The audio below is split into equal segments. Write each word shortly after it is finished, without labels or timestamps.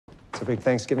So big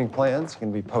Thanksgiving plans? You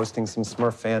gonna be posting some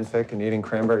Smurf fanfic and eating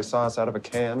cranberry sauce out of a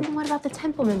can? And what about the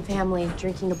Templeman family,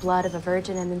 drinking the blood of a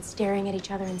virgin and then staring at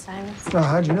each other in silence? Oh,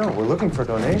 how'd you know? We're looking for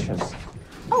donations.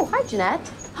 Oh, hi,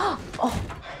 Jeanette. Oh,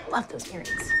 love those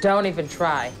earrings. Don't even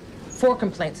try. 4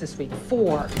 complaints this week.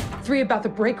 4. 3 about the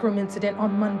break room incident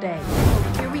on Monday.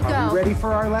 Here we go. Are you ready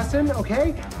for our lesson,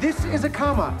 okay? This is a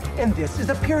comma, and this is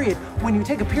a period. When you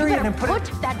take a period and put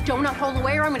that donut hole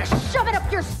away or I'm gonna shove it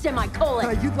up your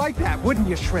semicolon. You'd like that, wouldn't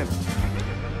you, Shrimp?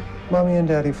 Mommy and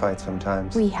Daddy fight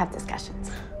sometimes. We have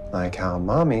discussions. Like how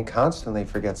Mommy constantly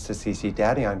forgets to CC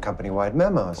Daddy on company-wide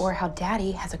memos. Or how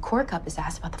Daddy has a cork up his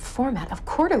ass about the format of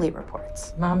quarterly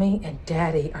reports. Mommy and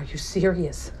Daddy, are you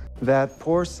serious? That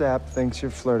poor sap thinks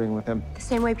you're flirting with him. The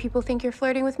same way people think you're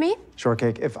flirting with me?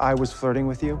 Shortcake, if I was flirting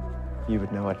with you, you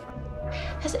would know it.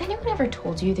 Has anyone ever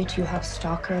told you that you have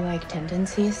stalker-like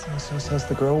tendencies? So says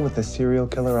the girl with the serial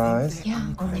killer eyes.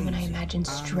 Yeah, only when I imagine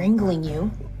strangling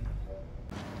you.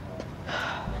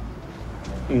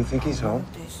 You think he's home?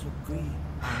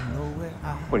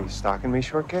 What, are you stalking me,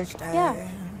 Shortcake? Yeah,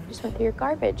 just went through your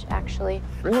garbage, actually.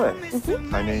 Really?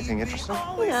 Find anything interesting?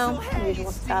 You know,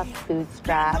 usual stuff, food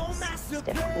scraps, stiff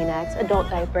Kleenex, adult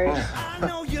diapers. I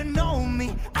know you know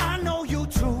me, I know you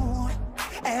too,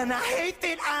 and I hate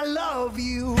that I love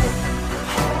you.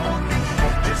 Hold me,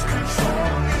 just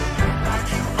control me like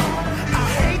you own me. I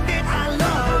hate that I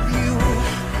love you.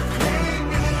 Play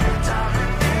me,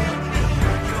 dominate me,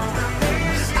 you're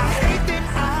amazing. I hate that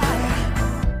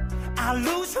I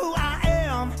lose who I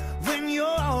am when you're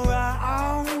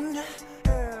around.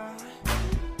 Yeah.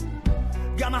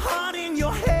 Got my heart in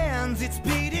your hands, it's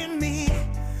beating me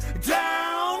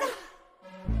down.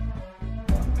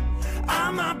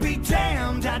 I might be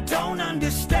damned, I don't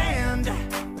understand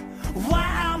why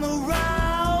I'm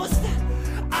aroused.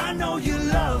 I know you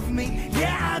love me,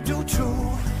 yeah I do too,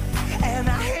 and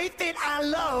I hate that I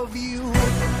love you.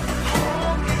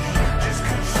 Hold me, just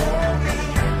control me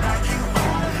like you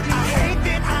own me. I hate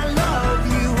that I love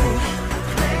you.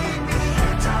 Play me,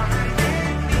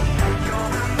 dominate me,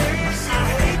 you're amazing. I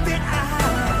hate that I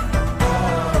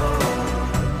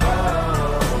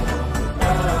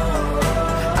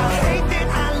hate that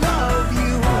I love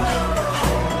you.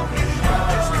 Hold me,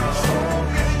 just control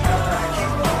me like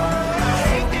you own me. I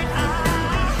hate that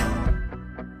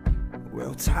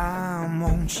well, time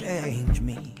won't change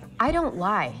me. I don't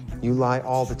lie. You lie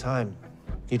all the time.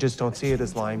 You just don't see it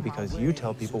as lying because you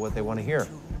tell people what they want to hear.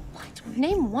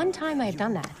 Name one time I've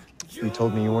done that. You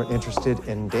told me you weren't interested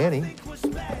in Danny.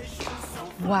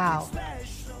 Wow.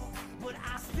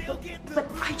 But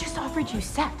I just offered you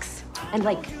sex. And,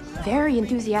 like, very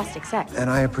enthusiastic sex. And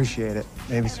I appreciate it.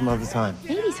 Maybe some other time.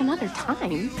 Maybe some other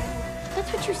time.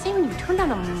 That's what you say when you turn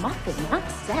down a muffin, not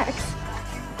sex.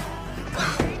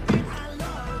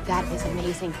 That is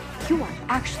amazing. You are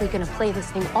actually gonna play this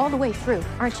thing all the way through,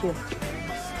 aren't you?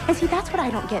 And see, that's what I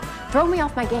don't get. Throw me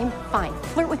off my game, fine.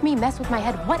 Flirt with me, mess with my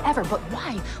head, whatever. But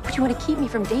why would you want to keep me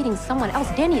from dating someone else?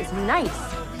 Danny is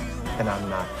nice. And I'm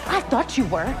not. I thought you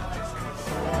were.